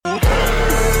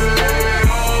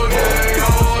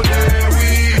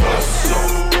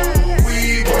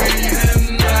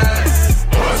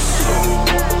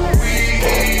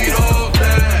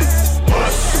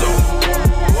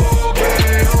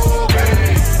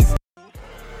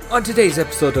On today's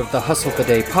episode of the Hustle the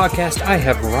Day podcast, I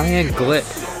have Ryan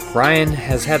Glick. Ryan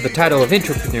has had the title of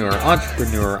entrepreneur,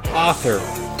 author,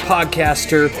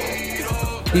 podcaster.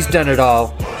 He's done it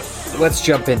all. Let's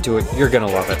jump into it. You're going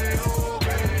to love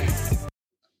it.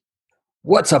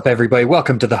 What's up, everybody?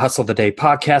 Welcome to the Hustle the Day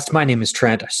podcast. My name is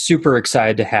Trent. Super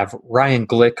excited to have Ryan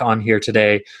Glick on here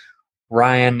today.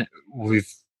 Ryan,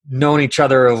 we've known each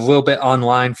other a little bit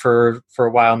online for a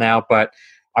while now, but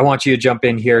I want you to jump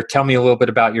in here. Tell me a little bit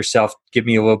about yourself. Give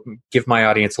my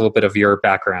audience a little bit of your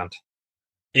background.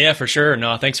 Yeah, for sure.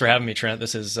 No, thanks for having me, Trent.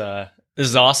 This is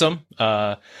awesome.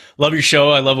 Love your show.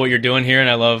 I love what you're doing here, and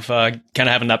I love kind of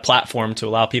having that platform to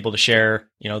allow people to share,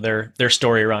 their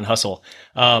story around hustle.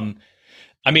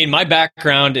 My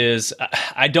background is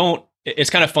it's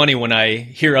kind of funny when I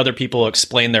hear other people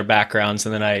explain their backgrounds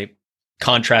and then I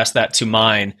contrast that to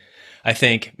mine. I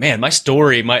think, man, my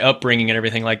story, my upbringing and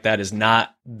everything like that is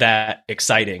not that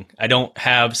exciting. I don't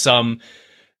have some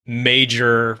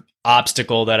major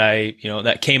obstacle that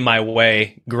that came my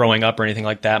way growing up or anything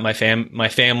like that. My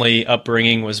family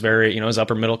upbringing was very, was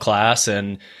upper middle class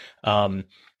and, had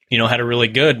a really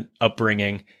good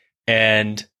upbringing.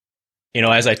 And,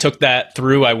 as I took that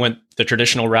through, I went the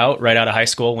traditional route right out of high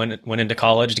school, went into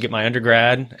college to get my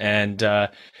undergrad. And,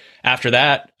 after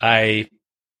that, I,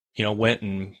 went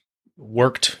and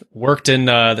worked in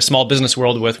the small business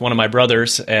world with one of my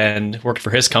brothers and worked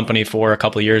for his company for a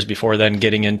couple of years before then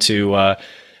getting into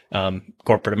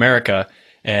corporate America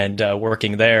and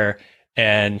working there.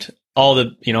 And all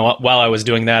the, while I was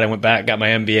doing that, I went back, got my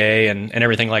MBA and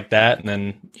everything like that. And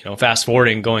then, fast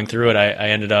forwarding, going through it, I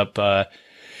ended up,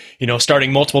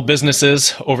 starting multiple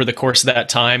businesses over the course of that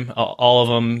time, all of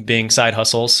them being side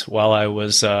hustles while I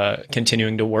was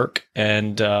continuing to work.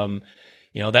 And,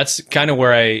 that's kind of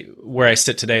where I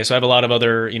sit today. So I have a lot of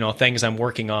other, things I'm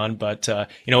working on, but,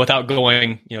 without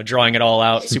going, drawing it all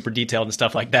out super detailed and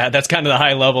stuff like that, that's kind of the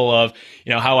high level of,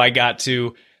 how I got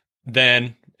to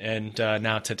then and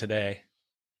now to today.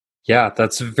 Yeah,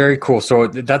 that's very cool. So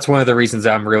that's one of the reasons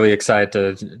I'm really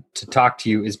excited to talk to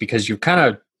you is because you've kind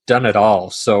of done it all.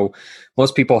 So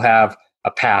most people have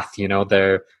a path,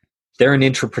 they're an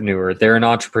entrepreneur, they're an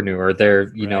entrepreneur,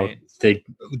 they're, Right. They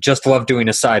just love doing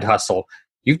a side hustle.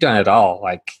 You've done it all.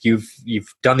 Like you've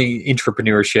done the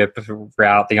entrepreneurship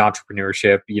route, the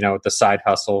entrepreneurship, the side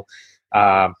hustle.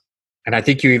 And I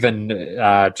think you even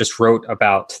just wrote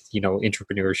about,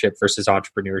 entrepreneurship versus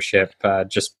entrepreneurship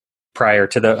just prior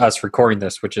to us recording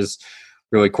this, which is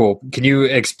really cool. Can you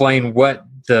explain what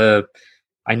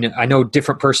I know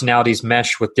different personalities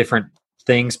mesh with different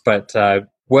things, but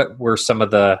what were some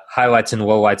of the highlights and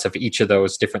lowlights of each of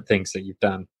those different things that you've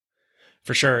done?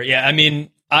 For sure. Yeah.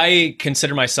 I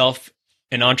consider myself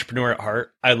an entrepreneur at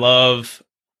heart. I love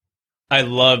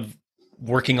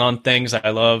working on things. I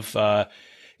love,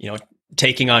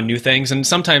 taking on new things. And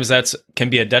sometimes can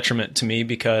be a detriment to me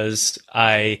because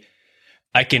I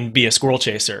can be a squirrel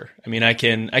chaser. I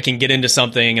can get into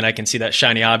something and I can see that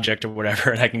shiny object or whatever,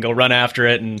 and I can go run after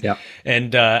it. And, Yep.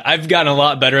 and, I've gotten a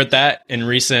lot better at that in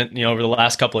recent, over the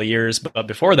last couple of years. But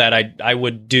before that, I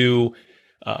would do,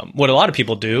 what a lot of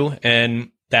people do,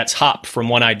 and that's hop from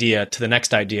one idea to the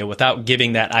next idea without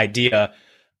giving that idea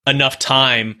enough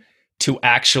time to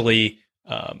actually,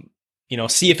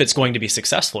 see if it's going to be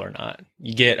successful or not.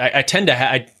 I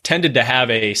tended to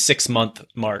have a 6-month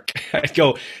mark. I'd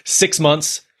go 6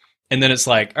 months, and then it's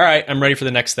like, all right, I'm ready for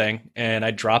the next thing, and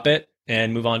I drop it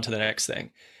and move on to the next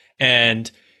thing. And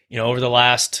over the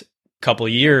last couple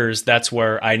of years, that's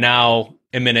where I now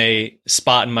am in a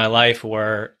spot in my life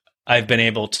where I've been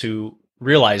able to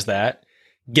realize that,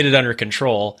 get it under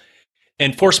control,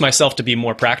 and force myself to be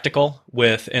more practical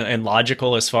and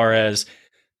logical as far as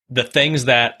the things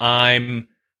that I'm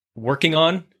working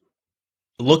on,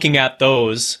 looking at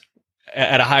those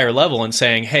at a higher level and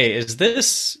saying, hey, is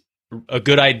this a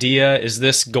good idea? Is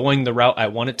this going the route I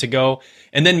want it to go?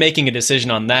 And then making a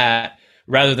decision on that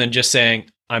rather than just saying,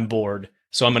 I'm bored,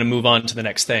 so I'm going to move on to the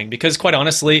next thing. Because quite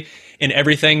honestly, in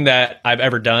everything that I've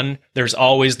ever done, there's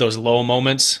always those low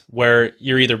moments where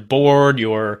you're either bored,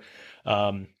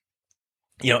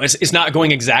 it's not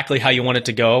going exactly how you want it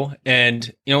to go.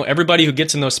 And, everybody who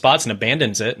gets in those spots and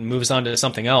abandons it and moves on to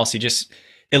something else,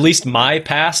 at least my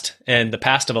past and the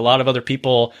past of a lot of other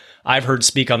people I've heard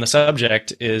speak on the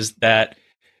subject is that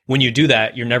when you do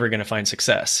that, you're never going to find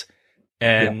success.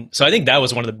 And So I think that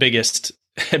was one of the biggest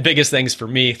things for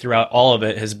me throughout all of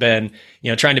it has been,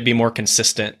 trying to be more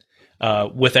consistent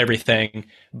with everything,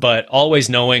 but always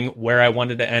knowing where I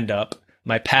wanted to end up.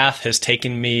 My path has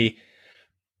taken me,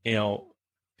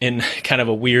 in kind of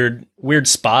a weird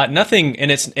spot. Nothing,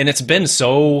 and it's been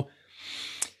so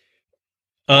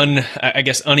I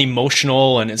guess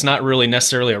unemotional, and it's not really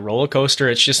necessarily a roller coaster.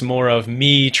 It's just more of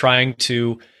me trying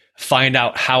to find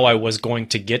out how I was going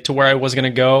to get to where I was going to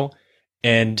go.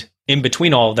 And in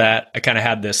between all of that, I kind of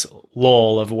had this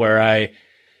lull of where I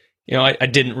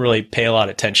didn't really pay a lot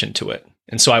of attention to it.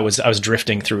 And so I was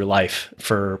drifting through life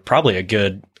for probably a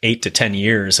good 8 to 10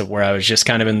 years of where I was just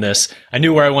kind of in this, I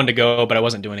knew where I wanted to go, but I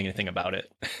wasn't doing anything about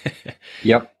it.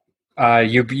 Yep.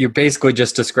 You basically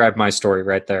just described my story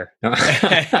right there. That's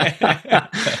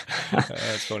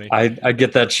funny. I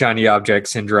get that shiny object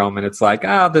syndrome, and it's like,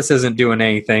 this isn't doing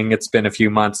anything. It's been a few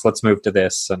months. Let's move to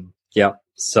this. And yeah,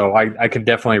 so I can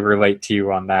definitely relate to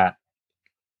you on that.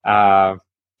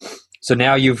 So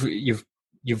now you've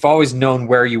always known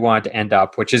where you want to end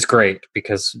up, which is great,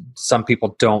 because some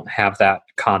people don't have that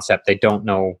concept. They don't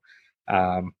know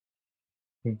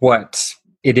what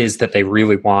it is that they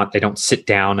really want. They don't sit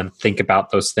down and think about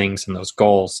those things and those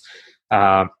goals.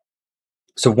 So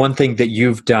one thing that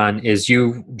you've done is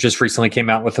you just recently came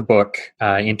out with a book,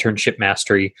 Internship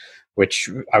Mastery, which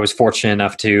I was fortunate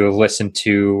enough to listen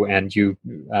to, and you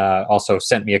also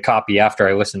sent me a copy after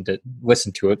I listened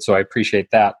to it. So I appreciate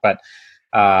that. But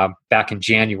back in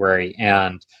January,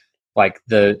 and like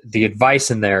the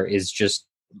advice in there is just,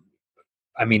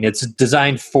 I mean, it's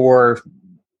designed for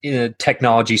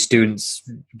technology students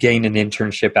gain an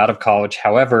internship out of college,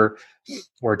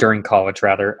 or during college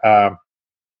rather.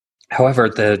 However,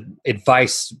 the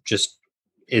advice just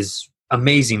is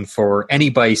amazing for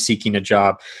anybody seeking a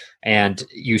job. And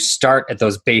you start at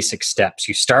those basic steps.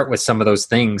 You start with some of those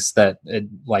things that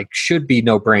should be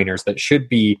no-brainers, that should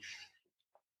be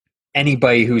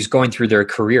anybody who's going through their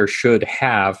career should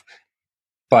have,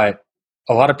 but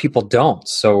a lot of people don't.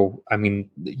 So, I mean,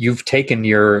 you've taken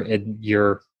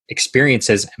your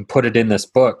experiences and put it in this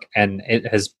book, and it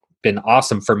has been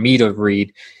awesome for me to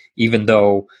read, even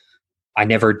though I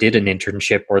never did an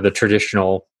internship or the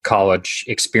traditional college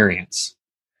experience.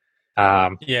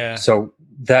 Yeah. So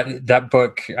that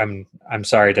book, I'm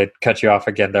sorry to cut you off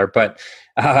again there, but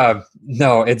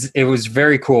no, it was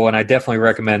very cool, and I definitely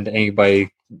recommend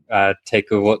anybody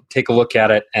take a look at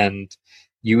it. And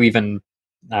you even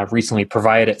recently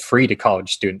provided it free to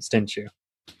college students, didn't you?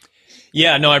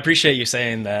 Yeah, no, I appreciate you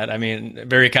saying that. I mean,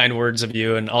 very kind words of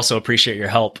you, and also appreciate your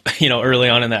help, early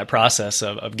on in that process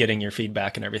of getting your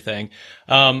feedback and everything.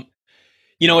 I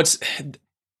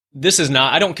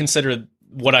don't consider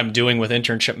what I'm doing with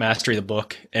Internship Mastery, the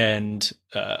book, and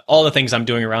all the things I'm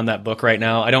doing around that book right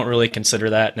now, I don't really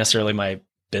consider that necessarily my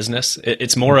business.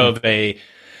 It's more of a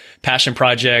passion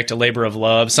project, a labor of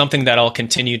love, something that I'll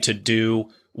continue to do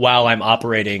while I'm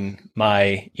operating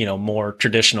my, more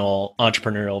traditional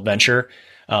entrepreneurial venture.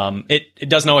 It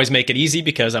doesn't always make it easy,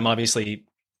 because I'm obviously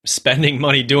spending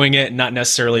money doing it, not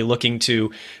necessarily looking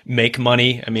to make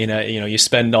money. I mean, you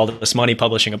spend all this money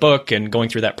publishing a book and going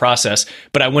through that process,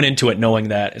 but I went into it knowing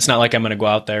that it's not like I'm going to go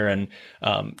out there and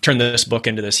turn this book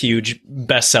into this huge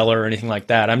bestseller or anything like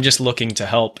that. I'm just looking to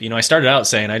help. I started out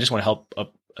saying, I just want to help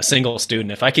a single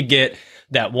student. If I could get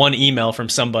that one email from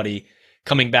somebody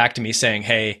coming back to me saying,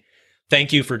 hey,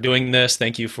 thank you for doing this.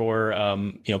 Thank you for,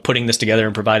 putting this together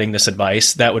and providing this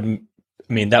advice. That would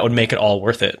make it all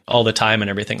worth it, all the time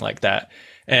and everything like that.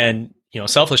 And,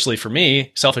 selfishly for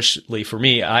me,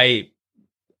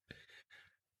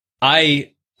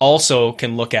 I also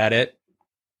can look at it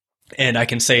and I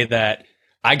can say that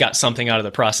I got something out of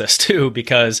the process too,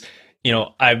 because,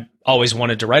 I've always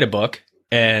wanted to write a book.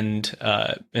 And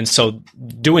so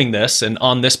doing this and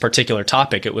on this particular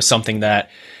topic, it was something that,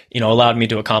 allowed me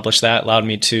to accomplish that, allowed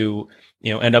me to,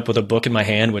 end up with a book in my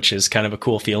hand, which is kind of a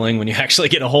cool feeling when you actually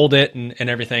get to hold it and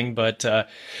everything. But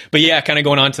yeah, kind of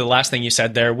going on to the last thing you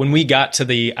said there, when we got to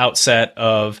the outset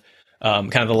of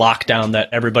kind of the lockdown that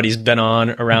everybody's been on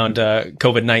around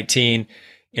COVID-19,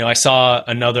 I saw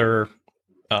another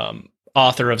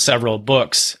author of several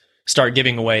books start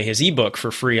giving away his ebook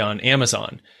for free on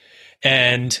Amazon.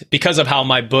 And because of how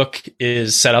my book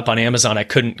is set up on Amazon, I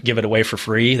couldn't give it away for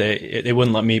free. They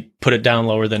wouldn't let me put it down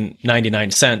lower than 99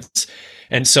 cents.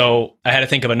 And so I had to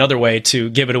think of another way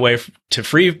to give it away for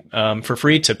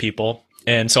free to people.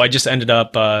 And so I just ended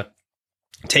up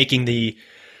taking the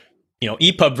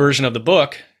EPUB version of the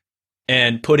book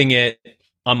and putting it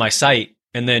on my site,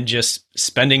 and then just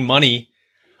spending money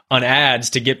on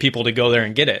ads to get people to go there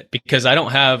and get it, because I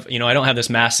don't have this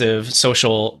massive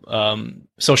social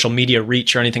media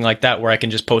reach or anything like that where I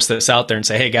can just post this out there and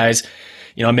say, hey guys,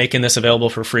 I'm making this available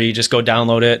for free. Just go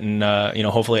download it. And,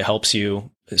 hopefully it helps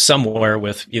you somewhere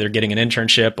with either getting an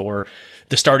internship or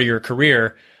the start of your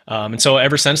career. And so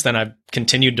ever since then, I've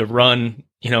continued to run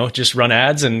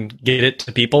ads and get it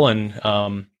to people.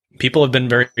 And, people have been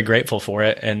very grateful for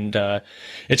it. And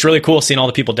it's really cool seeing all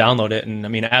the people download it. And I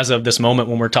mean, as of this moment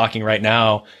when we're talking right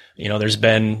now, there's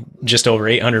been just over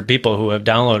 800 people who have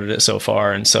downloaded it so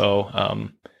far. And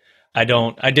so I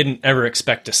didn't ever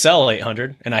expect to sell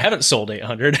 800, and I haven't sold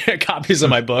 800 copies of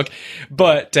my book,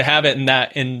 but to have it in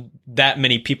that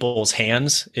many people's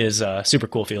hands is a super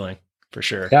cool feeling for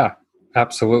sure. Yeah,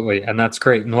 absolutely. And that's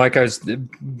great. And like I was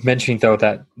mentioning though,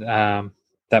 that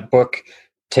that book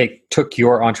took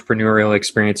your entrepreneurial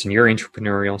experience and your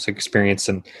entrepreneurial experience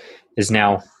and is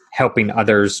now helping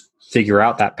others figure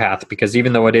out that path, because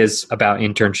even though it is about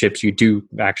internships, you do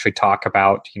actually talk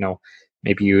about,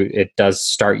 maybe it does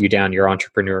start you down your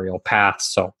entrepreneurial path.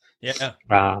 So yeah,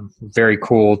 very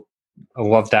cool. I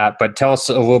love that. But tell us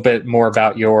a little bit more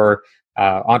about your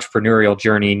entrepreneurial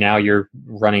journey. Now you're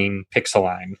running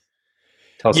Pixeline.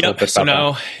 Tell us a little bit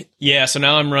about that. So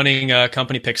now I'm running a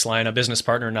company, Pixeline. A business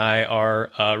partner and I are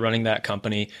running that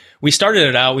company. We started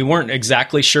it out. We weren't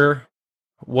exactly sure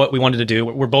what we wanted to do.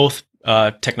 We're both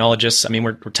technologists. I mean,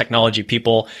 we're technology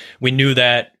people. We knew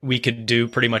that we could do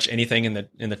pretty much anything in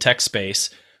the tech space,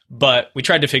 but we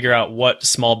tried to figure out what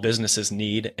small businesses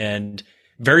need. And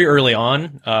very early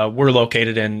on, we're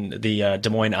located in the Des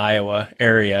Moines, Iowa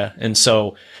area, and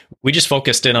so we just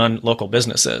focused in on local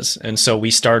businesses. And so we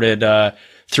started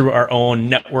through our own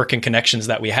network and connections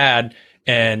that we had,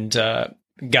 and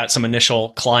got some initial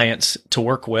clients to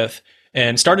work with,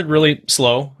 and started really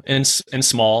slow and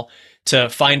small to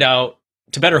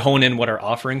better hone in what our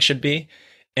offering should be.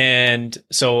 And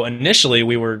so initially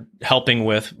we were helping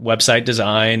with website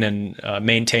design and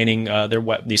maintaining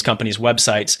these companies'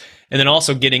 websites, and then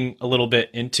also getting a little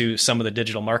bit into some of the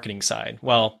digital marketing side.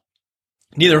 Well,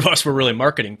 neither of us were really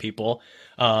marketing people.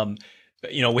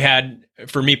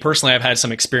 For me personally, I've had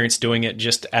some experience doing it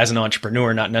just as an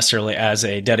entrepreneur, not necessarily as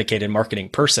a dedicated marketing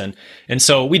person. And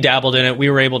so we dabbled in it. We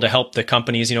were able to help the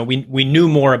companies. We knew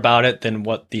more about it than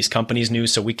what these companies knew,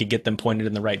 so we could get them pointed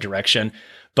in the right direction.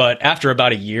 But after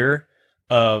about a year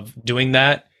of doing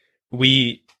that,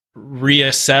 we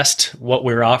reassessed what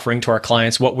we were offering to our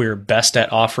clients, what we were best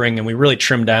at offering, and we really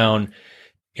trimmed down,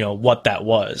 what that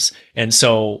was. And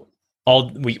so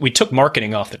we took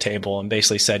marketing off the table and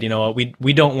basically said,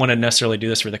 we don't want to necessarily do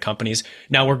this for the companies.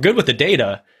 Now we're good with the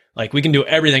data. Like, we can do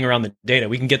everything around the data.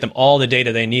 We can get them all the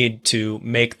data they need to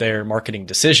make their marketing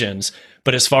decisions.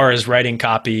 But as far as writing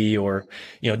copy or,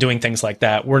 doing things like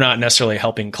that, we're not necessarily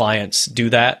helping clients do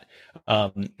that.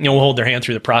 We'll hold their hand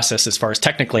through the process as far as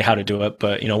technically how to do it,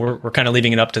 but we're kind of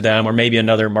leaving it up to them, or maybe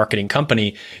another marketing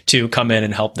company to come in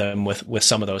and help them with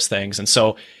some of those things. And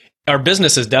so our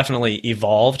business has definitely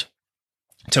evolved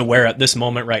to where at this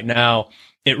moment right now,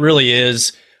 it really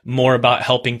is more about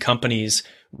helping companies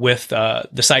with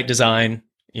the site design,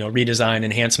 redesign,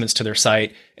 enhancements to their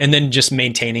site, and then just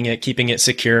maintaining it, keeping it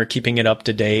secure, keeping it up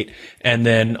to date, and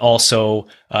then also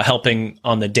helping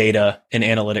on the data and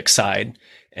analytics side.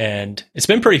 And it's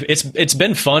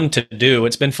been fun to do.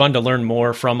 It's been fun to learn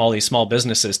more from all these small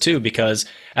businesses too, because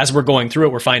as we're going through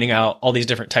it, we're finding out all these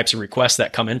different types of requests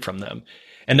that come in from them.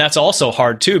 And that's also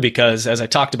hard too, because as I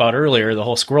talked about earlier, the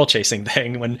whole squirrel chasing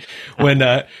thing, when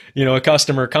a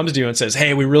customer comes to you and says,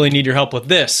 "Hey, we really need your help with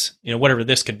this," whatever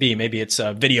this could be, maybe it's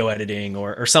video editing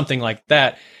or something like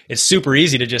that. It's super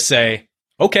easy to just say,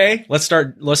 "Okay, let's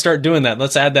start doing that.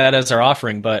 Let's add that as our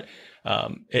offering." But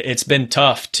it's been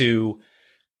tough to,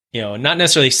 not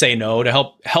necessarily say no, to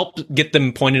help get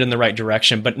them pointed in the right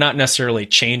direction, but not necessarily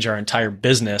change our entire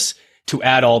business to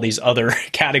add all these other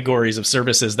categories of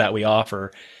services that we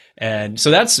offer. And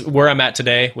so that's where I'm at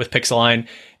today with Pixeline,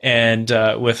 and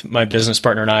with my business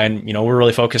partner and I. And, we're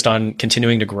really focused on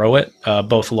continuing to grow it,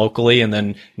 both locally. And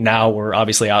then now we're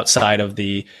obviously outside of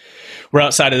the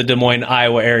Des Moines,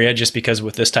 Iowa area, just because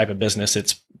with this type of business,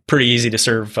 it's pretty easy to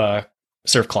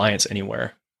serve clients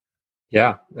anywhere.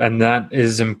 Yeah. And that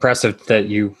is impressive that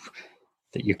you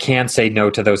can say no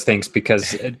to those things,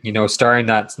 because, starting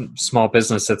that small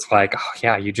business, it's like, oh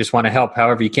yeah, you just want to help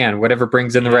however you can, whatever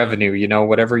brings in the revenue,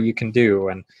 whatever you can do.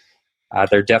 And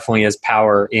there definitely is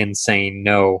power in saying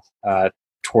no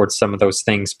towards some of those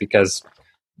things, because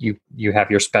you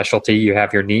have your specialty, you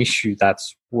have your niche.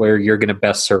 That's where you're going to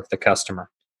best serve the customer.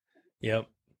 Yep.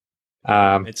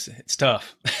 It's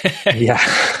tough.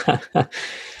 Yeah.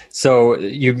 So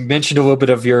you mentioned a little bit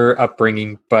of your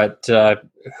upbringing, but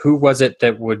who was it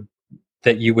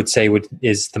that you would say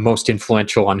is the most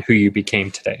influential on who you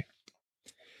became today?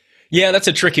 Yeah, that's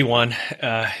a tricky one.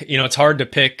 It's hard to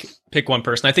pick one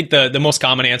person. I think the most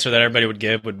common answer that everybody would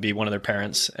give would be one of their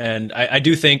parents. And I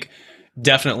do think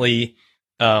definitely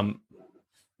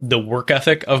the work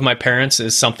ethic of my parents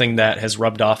is something that has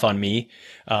rubbed off on me.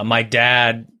 My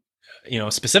dad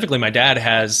specifically my dad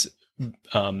has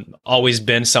always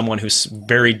been someone who's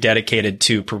very dedicated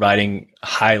to providing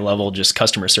high level just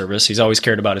customer service. He's always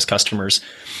cared about his customers.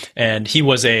 And he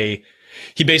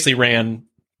basically ran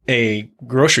a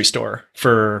grocery store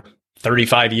for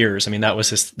 35 years. I mean, that was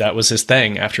his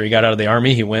thing. After he got out of the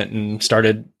Army, he went and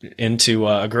started into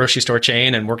a grocery store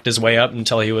chain and worked his way up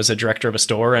until he was a director of a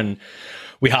store. And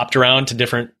we hopped around to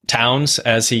different towns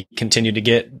as he continued to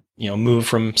get, move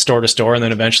from store to store. And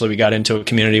then eventually we got into a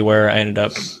community where I ended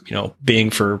up, being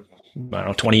for,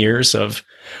 20 years of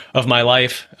my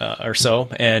life or so.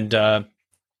 And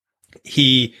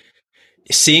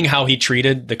seeing how he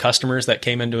treated the customers that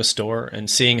came into a store and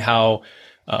seeing how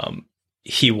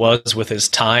he was with his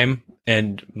time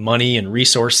and money and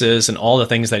resources and all the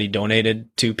things that he donated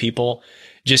to people,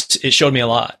 it showed me a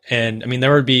lot. And I mean,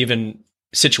 there would be even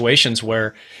situations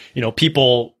where,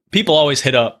 people always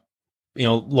hit up,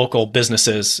 local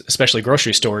businesses, especially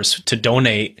grocery stores, to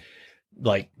donate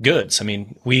like goods. I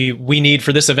mean, we need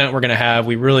for this event we're going to have,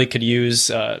 we really could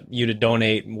use you to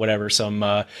donate whatever, some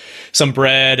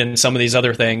bread and some of these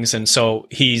other things. And so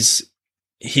he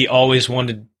always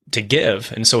wanted to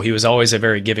give. And so he was always a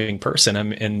very giving person.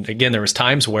 And again, there was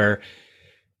times where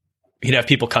he'd have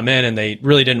people come in and they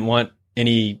really didn't want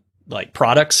any like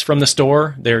products from the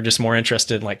store. They were just more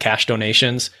interested in like cash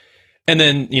donations. And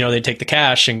then, they take the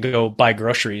cash and go buy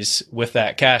groceries with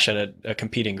that cash at a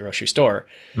competing grocery store.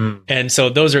 Mm. And so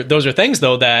those are things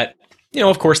though that,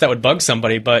 of course that would bug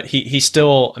somebody, but he's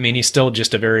still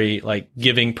just a very like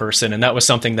giving person. And that was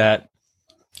something that,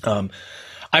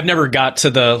 I've never got to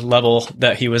the level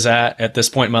that he was at this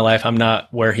point in my life. I'm not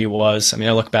where he was. I mean,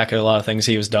 I look back at a lot of things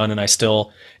he was done and I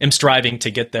still am striving to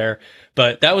get there,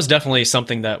 but that was definitely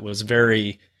something that was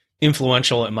very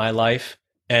influential in my life.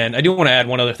 And I do want to add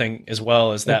one other thing as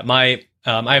well, is that I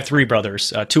have three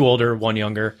brothers, two older, one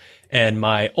younger, and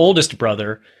my oldest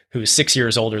brother, who's 6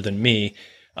 years older than me,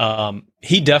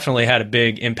 he definitely had a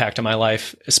big impact on my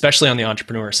life, especially on the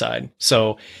entrepreneur side.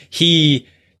 So he,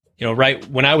 right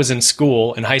when I was in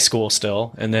high school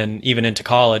still, and then even into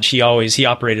college, he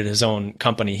operated his own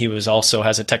company. He has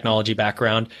a technology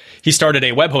background. He started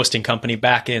a web hosting company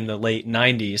back in the late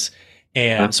 90s.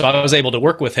 And so I was able to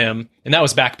work with him, and that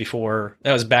was back in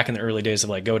the early days of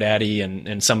like GoDaddy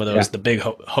and some of those, the big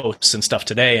hosts and stuff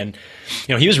today. And,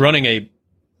 he was running a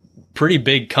pretty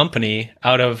big company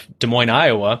out of Des Moines,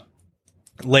 Iowa,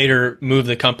 later moved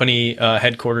the company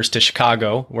headquarters to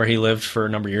Chicago, where he lived for a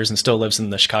number of years and still lives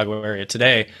in the Chicago area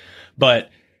today. But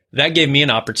that gave me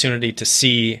an opportunity to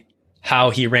see how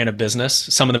he ran a business,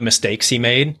 some of the mistakes he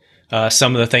made,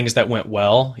 some of the things that went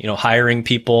well, hiring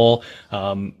people,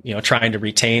 trying to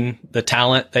retain the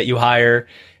talent that you hire,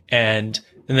 and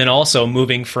then also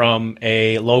moving from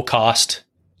a low cost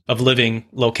of living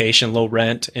location, low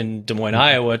rent in Des Moines,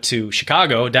 Iowa, to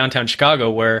Chicago, downtown Chicago,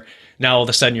 where now all of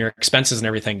a sudden your expenses and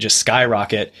everything just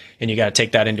skyrocket, and you got to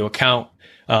take that into account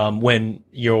when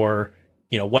you're,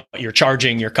 what you're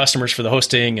charging your customers for the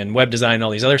hosting and web design and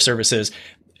all these other services.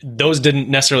 Those didn't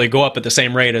necessarily go up at the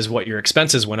same rate as what your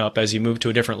expenses went up as you moved to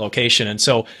a different location. And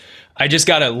so I just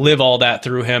got to live all that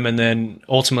through him. And then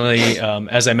ultimately,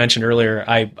 as I mentioned earlier,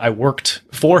 I worked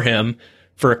for him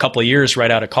for a couple of years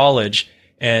right out of college.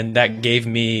 And that gave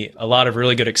me a lot of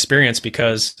really good experience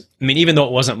because, even though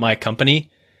it wasn't my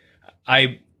company,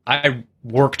 I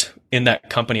worked in that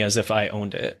company as if I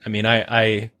owned it.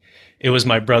 It was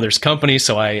my brother's company,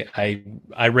 so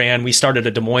we started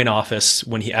a Des Moines office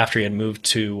after he had moved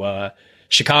to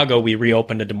Chicago. We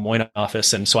reopened a Des Moines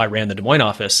office, and so I ran the Des Moines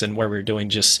office, and where we were doing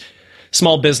just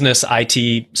small business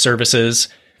IT services,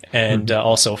 and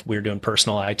also we were doing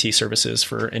personal IT services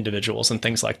for individuals and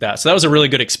things like that. So that was a really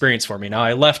good experience for me. Now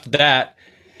I left that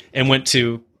and went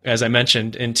to, as I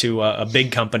mentioned, into a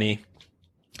big company,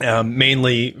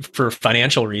 mainly for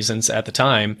financial reasons at the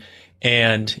time.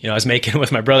 And, I was making,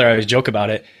 with my brother, I always joke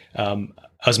about it. I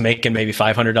was making maybe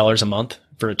 $500 a month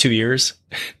for 2 years.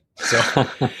 So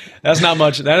that's not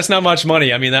much. That's not much money.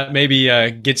 That maybe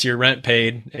gets your rent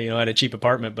paid, at a cheap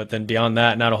apartment, but then beyond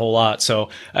that, not a whole lot. So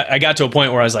I got to a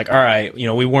point where I was like, all right,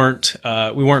 we weren't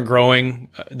growing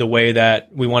the way that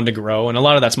we wanted to grow. And a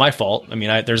lot of that's my fault.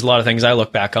 There's a lot of things I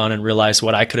look back on and realize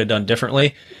what I could have done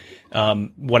differently.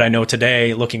 What I know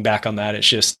today, looking back on that, it's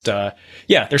just,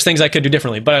 there's things I could do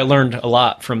differently, but I learned a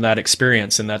lot from that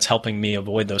experience, and that's helping me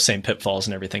avoid those same pitfalls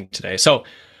and everything today. So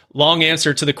long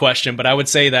answer to the question, but I would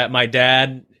say that my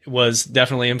dad was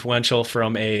definitely influential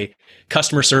from a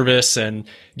customer service and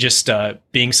just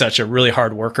being such a really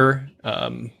hard worker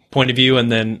point of view.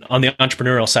 And then on the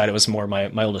entrepreneurial side, it was more my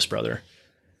oldest brother.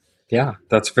 Yeah,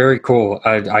 that's very cool.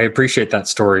 I appreciate that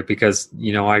story because,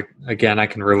 I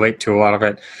can relate to a lot of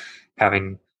it.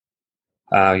 having,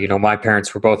 my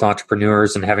parents were both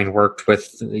entrepreneurs, and having worked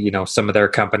with, some of their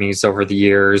companies over the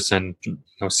years, and,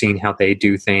 seeing how they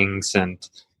do things. And,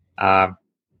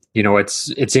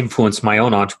 it's influenced my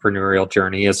own entrepreneurial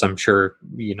journey, as I'm sure,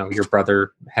 your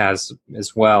brother has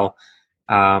as well.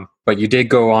 But you did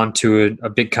go on to a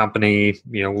big company,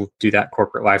 do that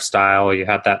corporate lifestyle. You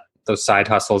had those side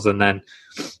hustles, and then,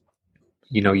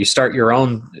 you start your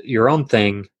own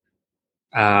thing.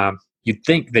 You'd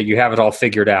think that you have it all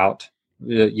figured out,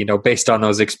 based on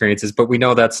those experiences, but we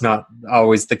know that's not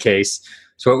always the case.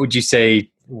 So what would you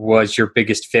say was your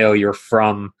biggest failure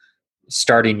from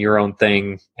starting your own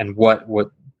thing, and what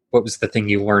was the thing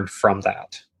you learned from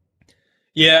that?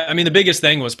 Yeah, I mean, the biggest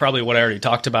thing was probably what I already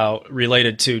talked about,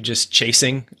 related to just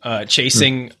chasing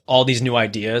all these new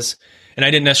ideas. And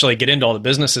I didn't necessarily get into all the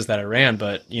businesses that I ran,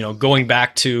 but, going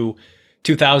back to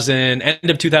end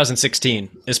of 2016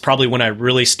 is probably when I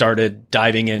really started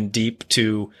diving in deep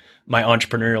to my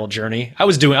entrepreneurial journey. I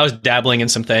was dabbling in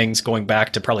some things going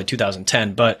back to probably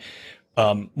 2010, but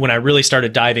when I really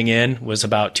started diving in was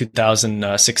about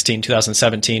 2016,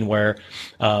 2017, where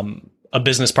a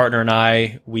business partner and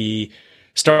I, we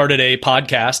started a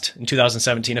podcast in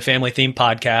 2017, a family themed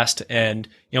podcast. And,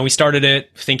 we started it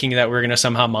thinking that we were going to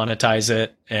somehow monetize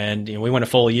it. And, we went a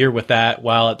full year with that,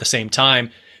 while at the same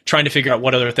time trying to figure out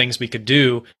what other things we could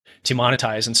do to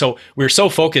monetize. And so we were so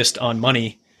focused on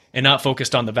money and not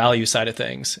focused on the value side of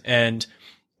things. And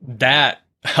that,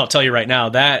 I'll tell you right now,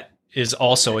 that is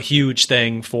also a huge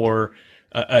thing for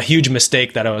a huge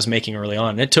mistake that I was making early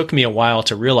on. And it took me a while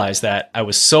to realize that I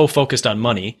was so focused on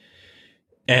money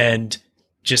and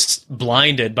just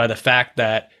blinded by the fact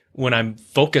that when I'm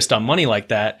focused on money like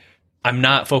that, I'm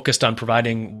not focused on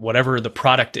providing whatever the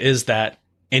product is that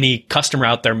any customer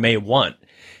out there may want.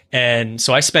 And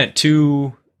so I spent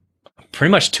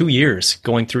pretty much 2 years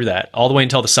going through that, all the way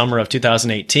until the summer of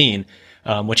 2018,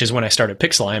 which is when I started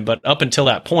Pixeline. But up until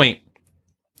that point,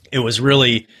 it was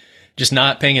really just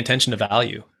not paying attention to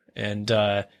value. And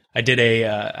I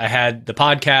had the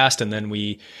podcast, and then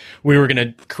we were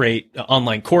going to create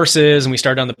online courses, and we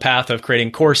started on the path of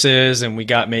creating courses, and we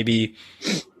got maybe,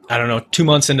 2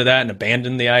 months into that and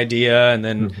abandoned the idea. And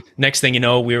then next thing you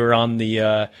know, we were on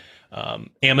the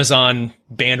Amazon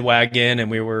bandwagon, and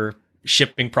we were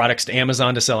shipping products to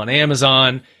Amazon to sell on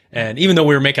Amazon. And even though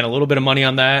we were making a little bit of money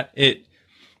on that,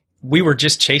 we were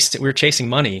chasing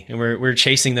money, and we were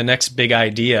chasing the next big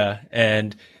idea.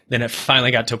 And then it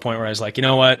finally got to a point where I was like, you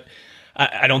know what?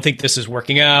 I don't think this is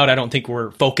working out. I don't think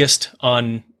we're focused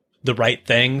on the right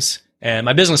things. And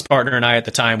my business partner and I at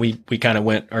the time, we kind of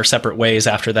went our separate ways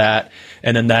after that.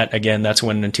 And then that's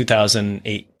when in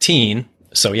 2018,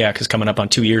 so yeah, because coming up on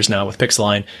 2 years now with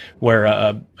Pixeline, where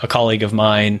a colleague of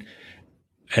mine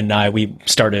and I, we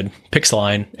started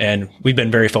Pixeline, and we've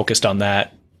been very focused on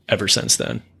that ever since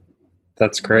then.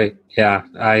 That's great. Yeah.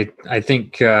 I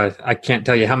think I can't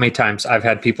tell you how many times I've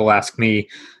had people ask me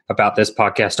about this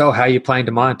podcast. Oh, how are you planning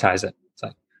to monetize it? It's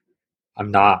like,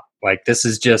 I'm not. Like, this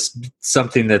is just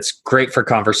something that's great for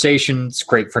conversations,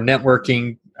 great for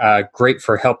networking, great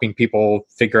for helping people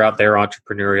figure out their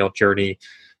entrepreneurial journey.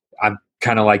 I'm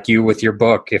kind of like you with your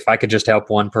book. If I could just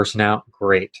help one person out,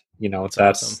 great. That's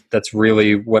awesome. That's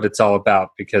really what it's all about,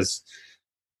 because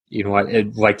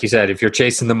like you said, if you're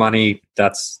chasing the money,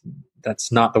 that's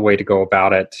not the way to go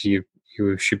about it. You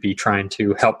should be trying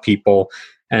to help people,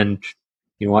 and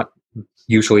you know what?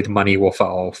 Usually the money will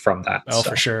follow from that. Oh, so.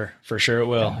 For sure it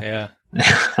will. Yeah.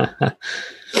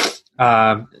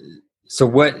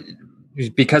 So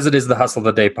because it is the Hustle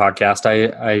the Day podcast,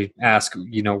 I ask,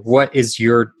 what is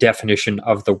your definition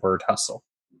of the word hustle?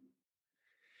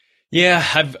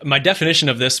 Yeah, my definition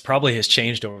of this probably has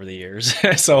changed over the years.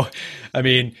 So, I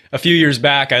mean, a few years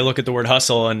back, I look at the word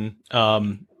hustle, and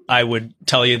I would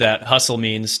tell you that hustle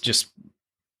means just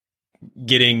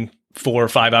getting 4 or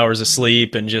 5 hours of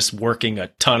sleep and just working a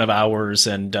ton of hours.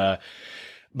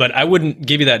 But I wouldn't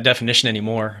give you that definition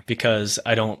anymore, because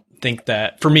I don't think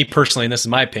that, for me personally, and this is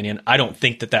my opinion, I don't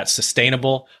think that that's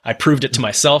sustainable. I proved it to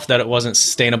myself that it wasn't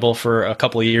sustainable for a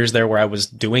couple of years there, where I was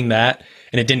doing that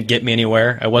and it didn't get me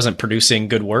anywhere. I wasn't producing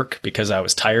good work because I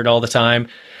was tired all the time.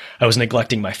 I was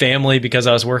neglecting my family because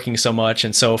I was working so much.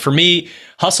 And so for me,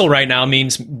 hustle right now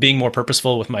means being more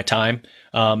purposeful with my time.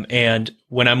 And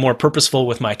when I'm more purposeful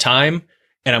with my time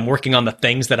and I'm working on the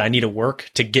things that I need to work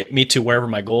to get me to wherever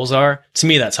my goals are, to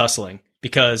me, that's hustling,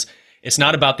 because it's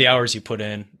not about the hours you put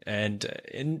in.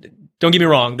 And don't get me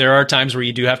wrong, there are times where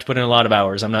you do have to put in a lot of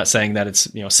hours. I'm not saying that it's,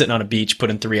 sitting on a beach, put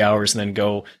in 3 hours and then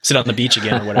go sit on the beach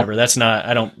again or whatever. That's not,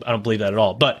 I don't believe that at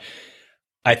all. But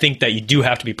I think that you do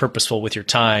have to be purposeful with your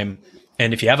time.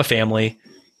 And if you have a family,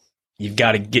 you've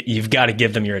got to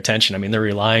give them your attention. I mean, they're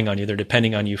relying on you. They're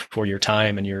depending on you for your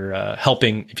time, and you're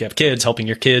helping, if you have kids, helping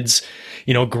your kids,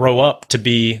 grow up to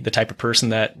be the type of person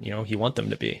that, you want them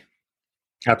to be.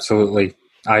 Absolutely.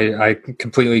 I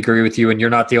completely agree with you. And you're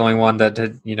not the only one that,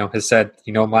 has said,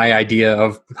 my idea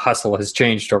of hustle has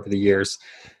changed over the years.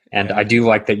 And yeah. I do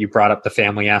like that you brought up the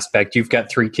family aspect. You've got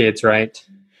 3 kids, right?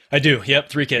 I do. Yep.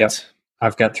 3 kids. Yep.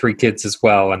 I've got 3 kids as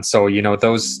well. And so,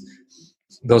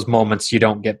 those moments you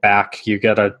don't get back. You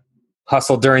got to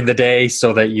hustle during the day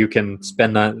so that you can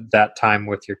spend that time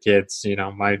with your kids.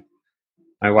 My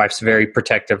wife's very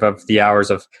protective of the hours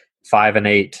of 5 and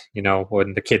 8,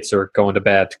 when the kids are going to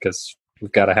bed, because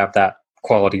we've got to have that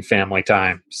quality family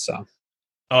time. So.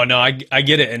 Oh no, I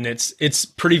get it. And it's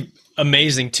pretty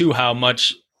amazing too, how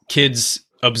much kids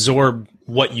absorb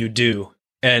what you do.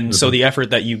 And so the effort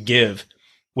that you give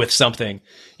with something,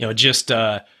 just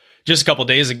a couple of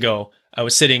days ago, I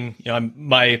was sitting,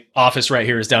 my office right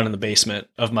here is down in the basement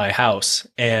of my house.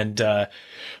 And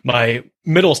my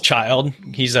middle child,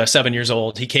 he's 7 years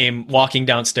old. He came walking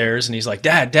downstairs and he's like,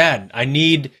 Dad, I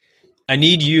need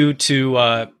you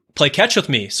to play catch with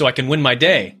me so I can win my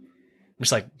day. I'm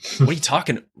just like, what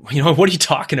are you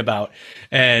talking about?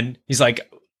 And he's like,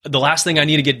 the last thing I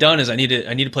need to get done is I need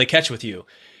to play catch with you.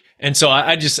 And so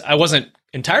I wasn't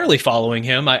entirely following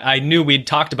him. I knew we'd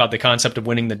talked about the concept of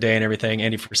winning the day and everything,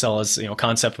 Andy Frisella's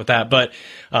concept with that. But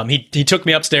he took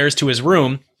me upstairs to his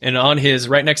room, and on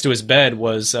right next to his bed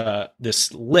was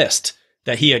this list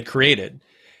that he had created,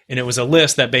 and it was a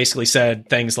list that basically said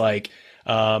things like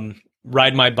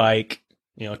ride my bike,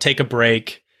 take a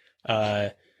break,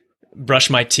 brush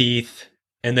my teeth,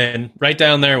 and then right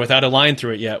down there without a line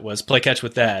through it yet was play catch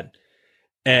with Dad.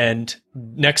 And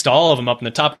next to all of them up in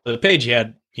the top of the page, he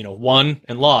had, won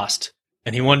and lost.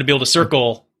 And he wanted to be able to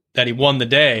circle that he won the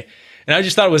day. And I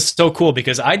just thought it was so cool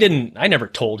because I never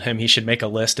told him he should make a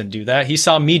list and do that. He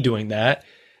saw me doing that.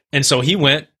 And so he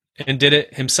went and did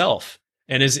it himself.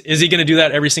 And is he going to do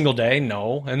that every single day?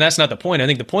 No. And that's not the point. I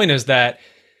think the point is that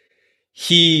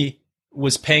he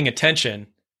was paying attention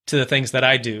to the things that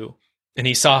I do. And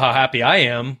he saw how happy I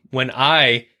am when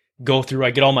I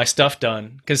get all my stuff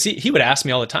done. Because he would ask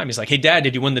me all the time. He's like, hey, Dad,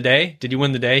 did you win the day? Did you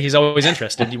win the day? He's always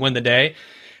interested. Did you win the day?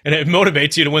 And it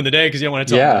motivates you to win the day because you don't want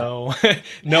to tell him,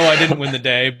 no, I didn't win the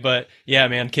day. But yeah,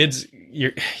 man, kids,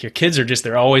 your kids are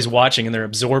they're always watching and they're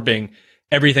absorbing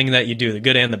everything that you do, the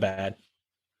good and the bad.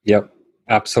 Yep,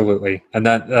 absolutely. And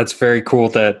that's very cool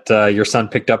that your son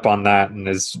picked up on that and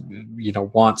is,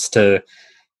 wants to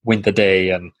win the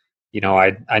day. And,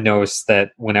 I notice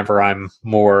that whenever I'm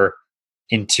more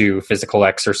into physical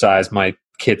exercise, my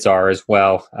kids are as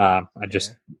well. I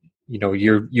just,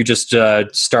 you just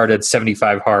started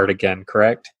 75 Hard again,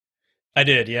 correct? I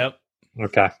did. Yep.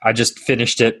 Okay. I just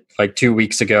finished it like 2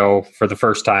 weeks ago for the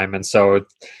first time. And so,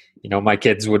 my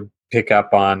kids would pick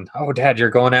up on, oh, Dad, you're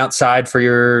going outside for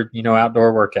your,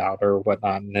 outdoor workout or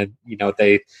whatnot. And,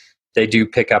 they do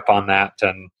pick up on that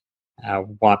and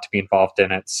want to be involved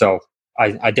in it. So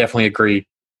I definitely agree.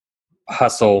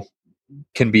 Hustle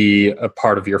can be a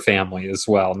part of your family as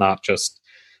well, not just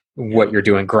what you're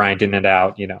doing, grinding it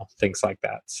out, things like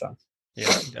that. So, yeah,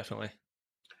 definitely.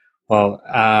 Well,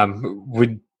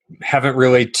 we haven't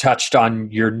really touched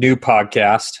on your new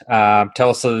podcast. Tell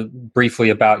us briefly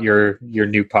about your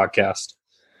new podcast.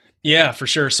 Yeah, for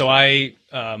sure. So I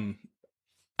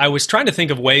was trying to think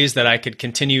of ways that I could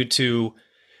continue to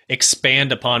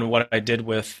expand upon what I did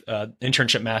with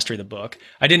Internship Mastery, the book.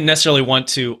 I didn't necessarily want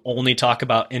to only talk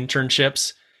about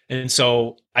internships. And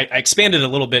so I expanded a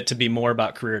little bit to be more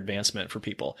about career advancement for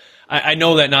people. I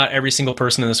know that not every single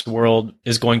person in this world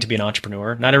is going to be an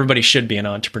entrepreneur. Not everybody should be an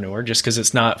entrepreneur just because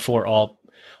it's not for all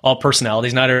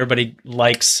personalities. Not everybody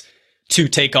likes to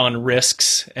take on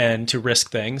risks and to risk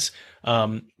things.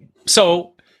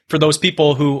 So for those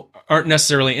people who aren't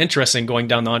necessarily interested in going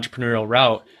down the entrepreneurial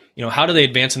route, how do they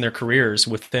advance in their careers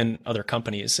within other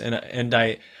companies? And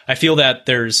I feel that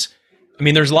there's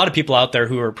a lot of people out there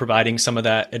who are providing some of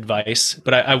that advice,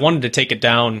 but I wanted to take it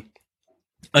down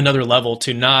another level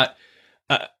to not,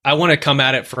 I want to come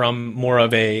at it from more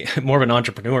of an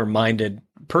entrepreneur minded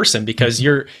person, because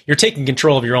you're taking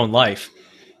control of your own life,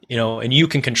 and you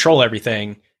can control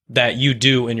everything that you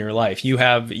do in your life. You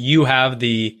have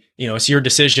the, it's your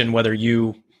decision whether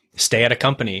you stay at a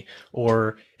company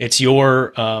or it's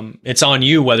on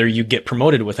you whether you get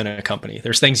promoted within a company.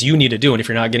 There's things you need to do. And if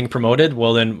you're not getting promoted,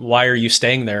 well, then why are you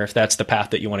staying there if that's the path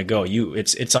that you want to go?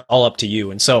 It's all up to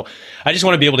you. And so I just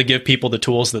want to be able to give people the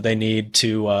tools that they need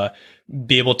to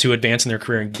be able to advance in their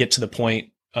career and get to the point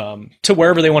to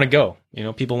wherever they want to go.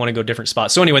 People want to go different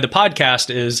spots. So anyway, the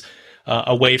podcast is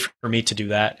a way for me to do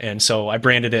that. And so I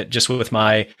branded it just with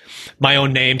my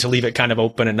own name to leave it kind of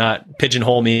open and not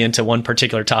pigeonhole me into one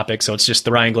particular topic. So it's just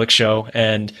the Ryan Glick Show.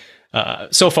 And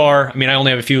so far, I mean, I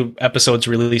only have a few episodes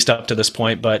released up to this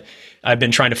point, but I've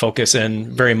been trying to focus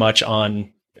in very much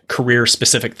on career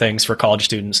specific things for college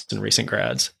students and recent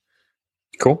grads.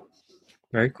 Cool.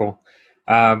 Very cool.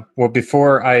 Well,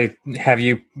 before I have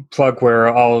you plug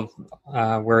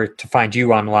where to find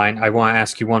you online, I want to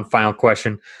ask you one final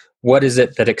question. What is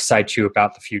it that excites you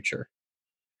about the future?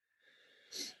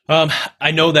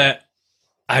 I know that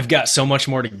I've got so much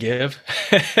more to give.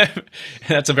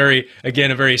 That's a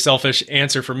very selfish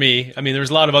answer for me. I mean,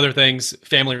 there's a lot of other things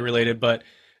family related, but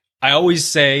I always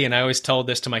say, and I always tell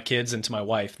this to my kids and to my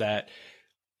wife, that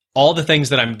all the things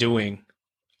that I'm doing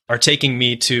are taking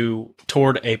me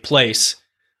toward a place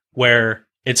where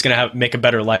it's going to make a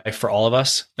better life for all of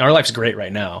us. Now, our life's great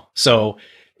right now. So,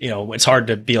 it's hard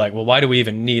to be like, well, why do we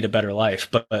even need a better life?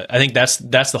 But I think that's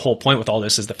the whole point with all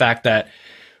this, is the fact that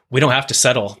we don't have to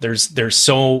settle. There's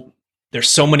so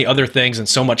many other things and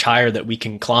so much higher that we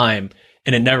can climb,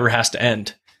 and it never has to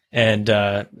end. And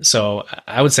so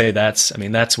I would say that's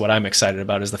what I'm excited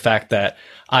about, is the fact that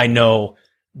I know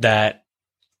that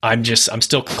I'm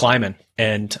still climbing,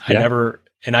 and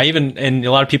a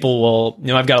lot of people will,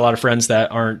 I've got a lot of friends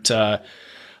that aren't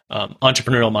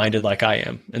entrepreneurial minded like I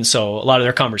am. And so a lot of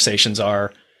their conversations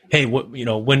are, hey,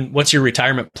 what's your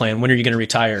retirement plan? When are you going to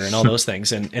retire? And all those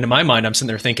things. And in my mind, I'm sitting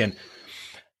there thinking,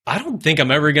 I don't think I'm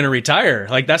ever going to retire.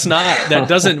 Like, that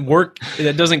doesn't work.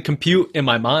 That doesn't compute in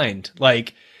my mind.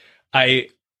 Like, I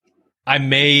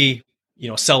may,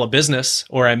 sell a business,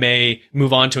 or I may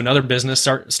move on to another business,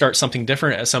 start something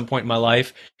different at some point in my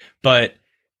life. But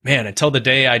man, until the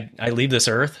day I leave this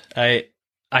earth, I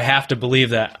have to believe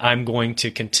that I'm going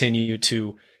to continue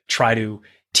to try to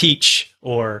teach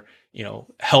or,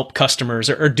 help customers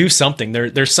or do something.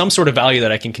 There's some sort of value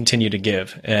that I can continue to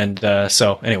give. And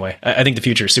so anyway, I think the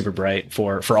future is super bright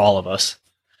for all of us.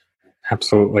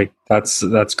 Absolutely.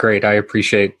 That's great. I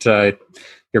appreciate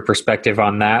your perspective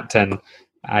on that. And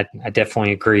I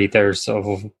definitely agree. There's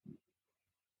the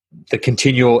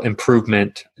continual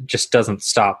improvement just doesn't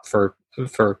stop for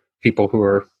people who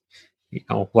are,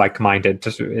 like-minded.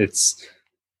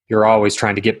 You're always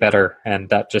trying to get better, and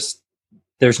that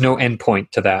there's no end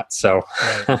point to that. So,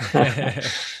 right.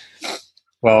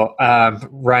 Well,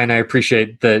 Ryan, I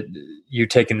appreciate that you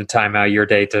taking the time out of your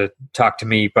day to talk to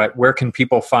me, but where can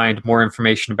people find more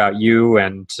information about you,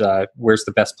 and where's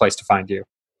the best place to find you?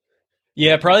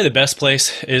 Yeah, probably the best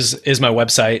place is my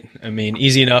website. I mean,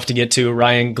 easy enough to get to,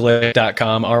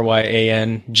 ryanglick.com,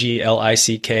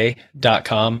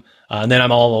 ryanglick.com. And then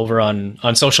I'm all over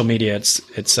on social media.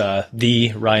 It's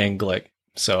the Ryan Glick.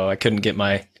 So I couldn't get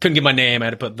my name. I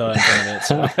had to put the in front of it.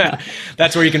 So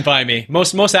that's where you can find me.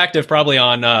 Most active probably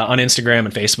on Instagram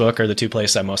and Facebook are the two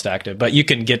places I'm most active. But you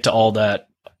can get to all that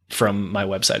from my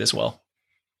website as well.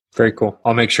 Very cool.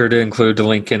 I'll make sure to include the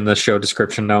link in the show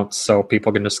description notes so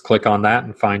people can just click on that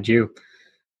and find you.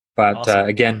 But awesome.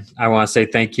 Again, I want to say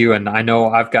thank you. And I know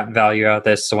I've gotten value out of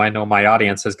this, so I know my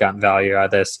audience has gotten value out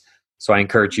of this. So I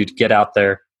encourage you to get out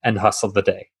there and hustle the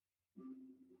day.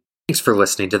 Thanks for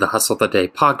listening to the Hustle the Day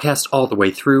podcast all the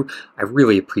way through. I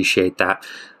really appreciate that.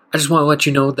 I just want to let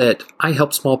you know that I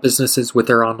help small businesses with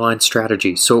their online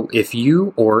strategy. So if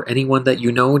you or anyone that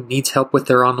you know needs help with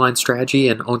their online strategy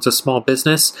and owns a small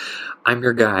business, I'm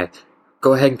your guy.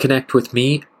 Go ahead and connect with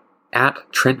me at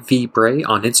Trent V. Bray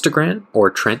on Instagram or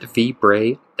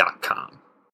TrentVBray.com.